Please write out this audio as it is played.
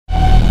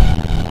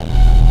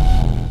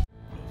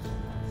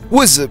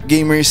What's up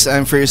gamers,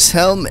 I'm first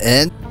Helm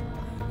and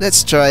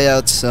let's try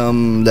out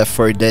some Left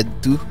 4 Dead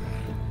 2.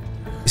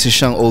 Isa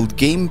siyang old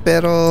game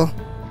pero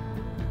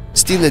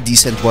still a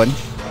decent one.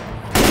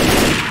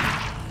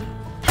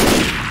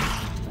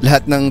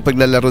 Lahat ng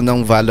paglalaro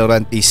ng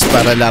Valorant is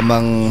para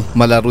lamang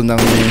malaro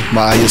ng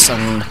maayos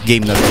ang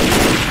game na to.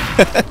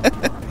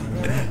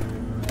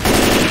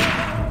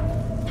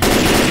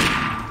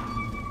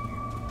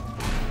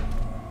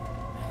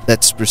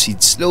 Let's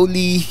proceed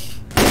slowly.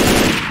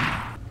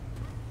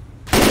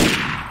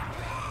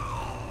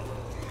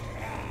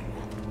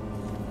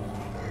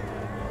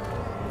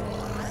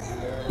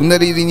 Kung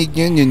naririnig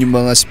nyo yun yung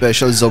mga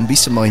special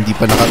zombies sa mga hindi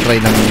pa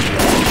nakatry ng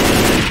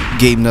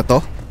game na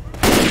to.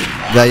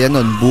 Gaya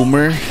nun,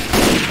 Boomer.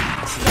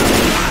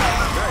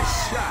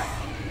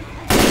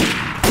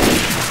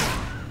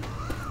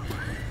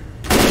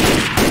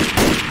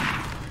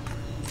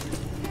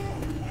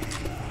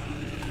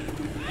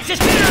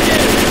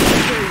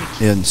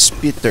 Ayan,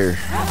 Spitter.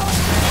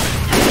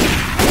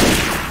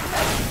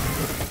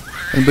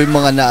 Ano ba yung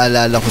mga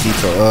naalala ko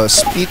dito?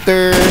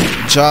 Spitter,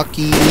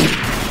 Jockey,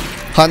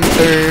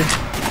 Hunter,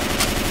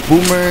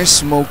 Boomer,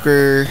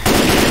 Smoker,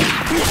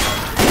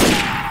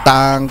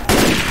 Tank,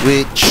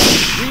 Witch,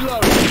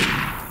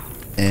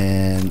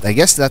 and I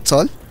guess that's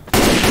all.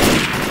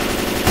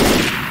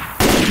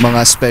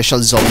 Mga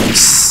special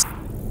zombies.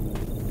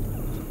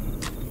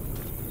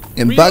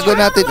 And bago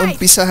natin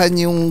umpisahan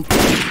yung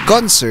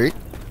concert,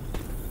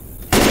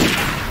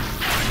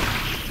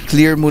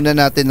 clear muna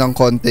natin ng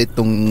konti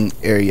itong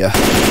area.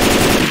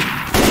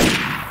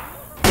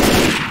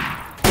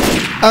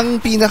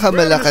 Ang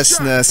pinakamalakas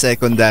na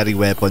secondary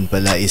weapon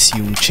pala is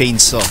yung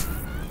chainsaw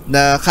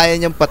na kaya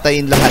niyang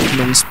patayin lahat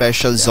ng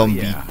special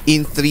zombie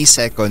in 3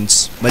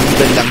 seconds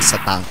maliban lang sa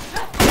tank.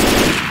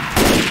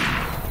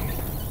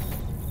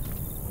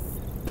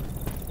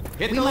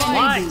 Hit the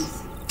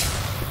lines.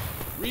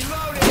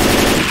 Reloading.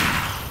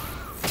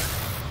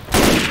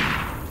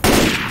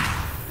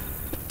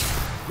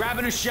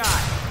 Grabbing a shot.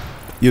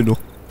 You know.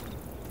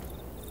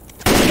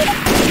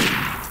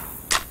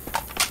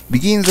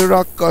 Begin the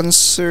rock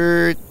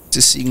concert to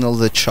signal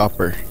the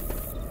chopper.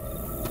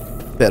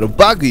 Pero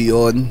bago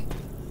yun,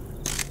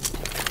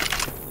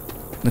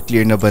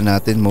 na-clear na ba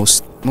natin?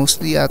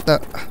 Mostly yata.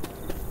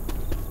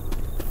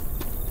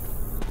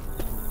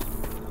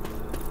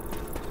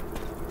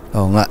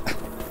 Oo nga.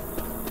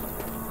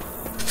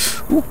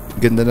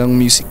 Ganda ng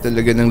music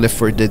talaga ng Left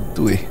 4 Dead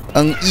 2 eh.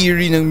 Ang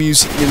eerie ng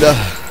music nila.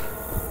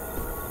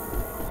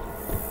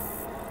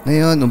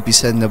 Ngayon,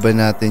 umpisan na ba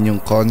natin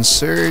yung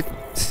concert?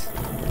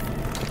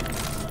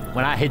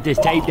 When I hit this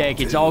tape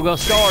deck, it's all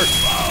gonna start.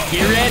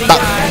 Get ready, guys.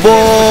 Takbo!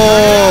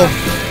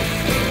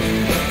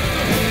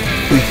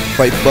 Uy,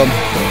 pipe bomb.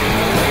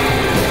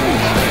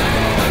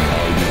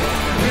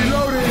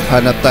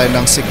 Hanap tayo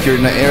ng secure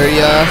na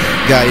area,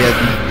 gaya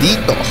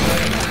dito.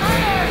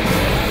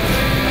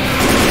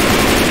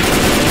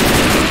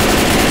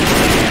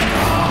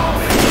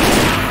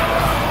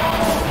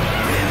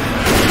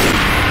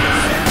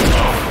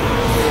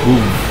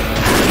 Boom.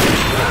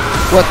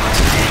 What?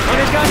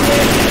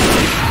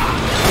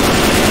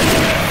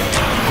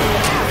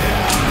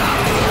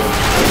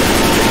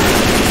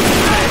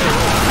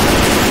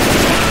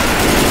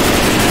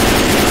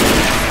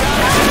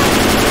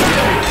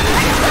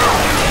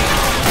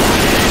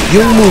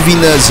 Yung movie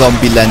na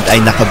Zombieland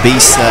ay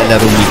nakabase sa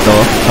laro nito.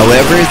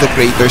 However, the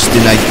creators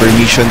denied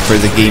permission for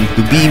the game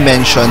to be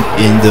mentioned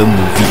in the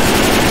movie.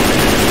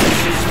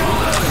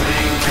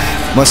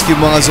 Maski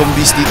mga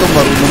zombies dito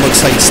marunong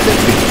mag-sidestep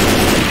eh.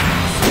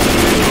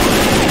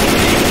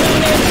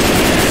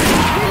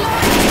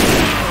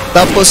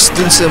 Tapos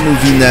dun sa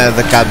movie na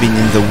The Cabin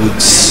in the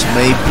Woods,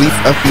 may brief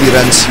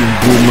appearance yung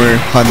Boomer,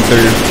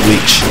 Hunter,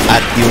 Witch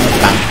at yung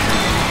Tank.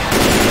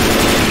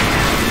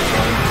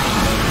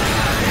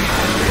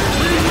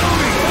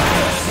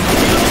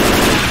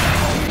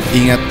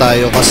 Ingat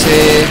tayo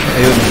kasi,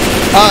 ayun.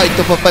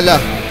 Ito pa pala.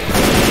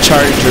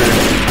 Charger.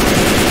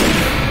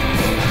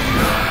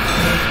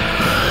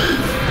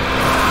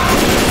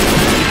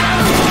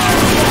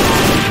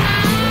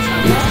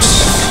 Oops.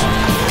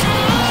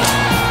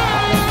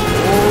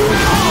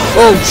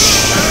 Oh,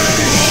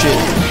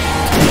 shit.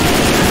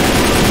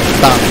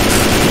 Tank.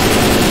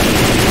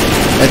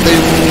 Ito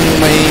yung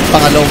may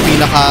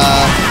pangalawang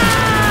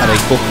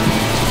aray ko,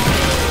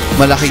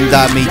 malaking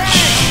damage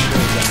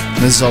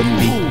na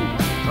zombie.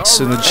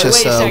 Sunod siya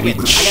sa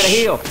witch.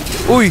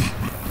 Uy!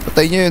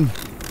 Patay niya yun.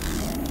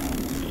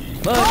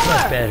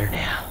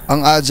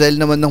 Ang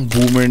agile naman ng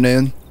Boomer na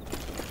yun.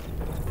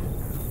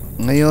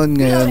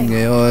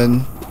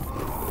 Ngayon.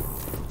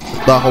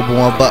 Baka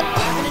bumaba.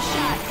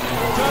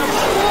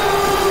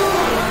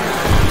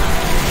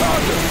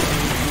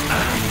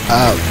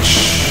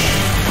 Ouch.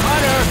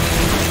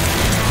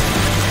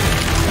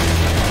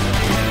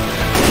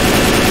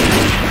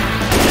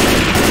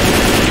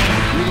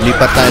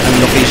 Lipat tayo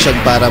ng location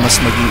para mas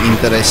maging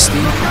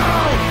interesting.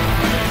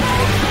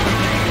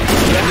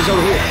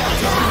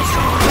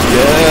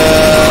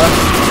 Yeah.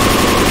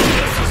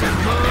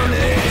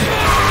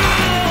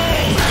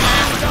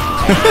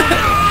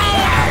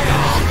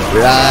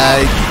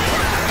 Right.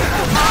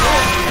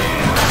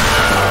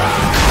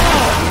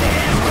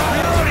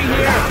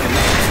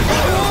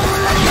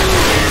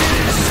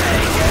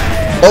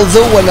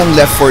 Although walang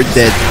Left 4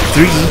 Dead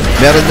 3,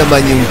 meron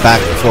naman yung Back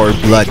 4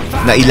 Blood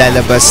na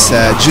ilalabas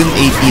sa June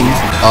 18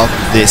 of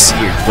this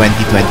year,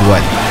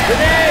 2021.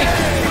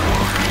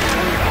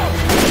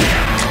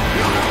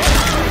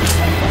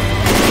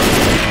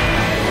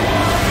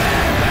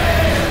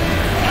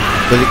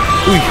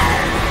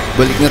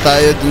 Balik na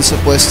tayo dun sa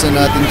pwesto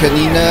natin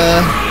kanina.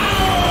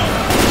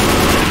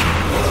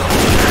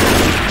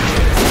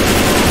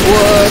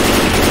 What?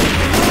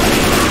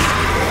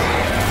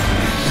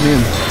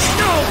 Ayun.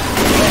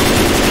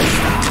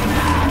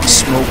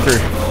 Smoker.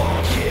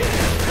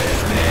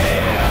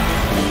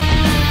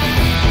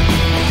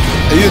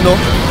 Ayun, no?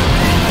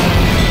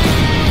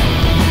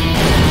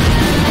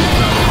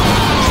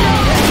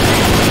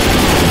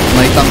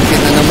 May tangke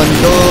na naman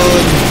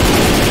doon.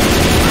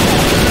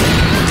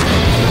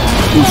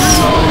 Oof.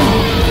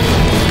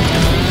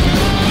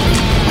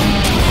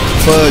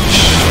 Fudge.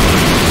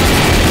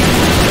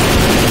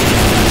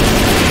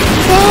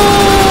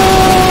 Ah!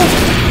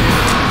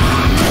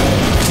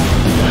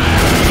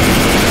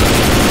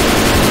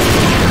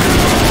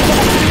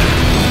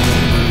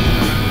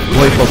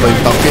 Uy, pa ba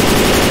yung tangke?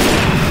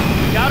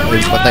 Uy,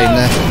 patay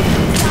na.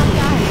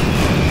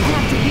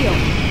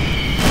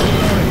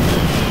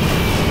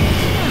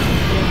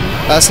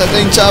 Asan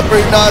na yung chopper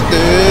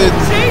natin?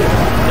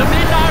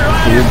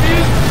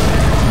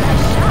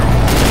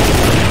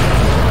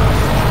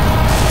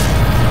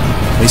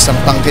 May isang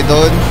tangke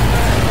doon.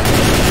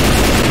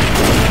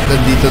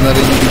 Nandito na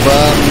rin yung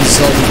ibang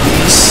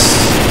zombies.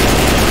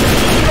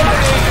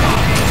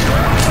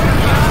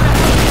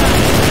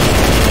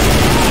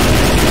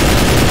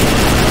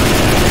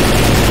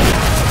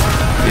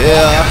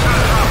 Yeah.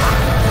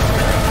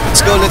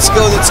 Let's go, let's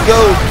go, let's go.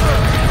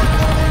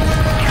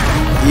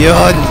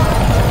 Yun.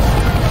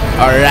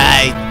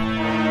 Alright.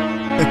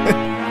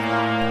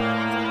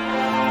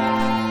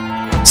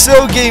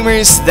 So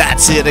gamers,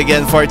 that's it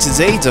again for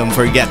today. Don't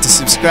forget to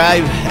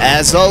subscribe.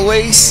 As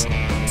always,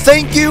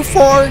 thank you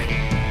for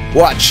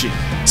watching.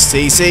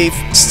 Stay safe,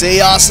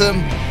 stay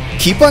awesome,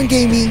 keep on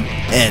gaming,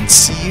 and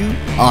see you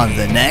on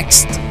the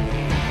next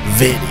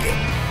video.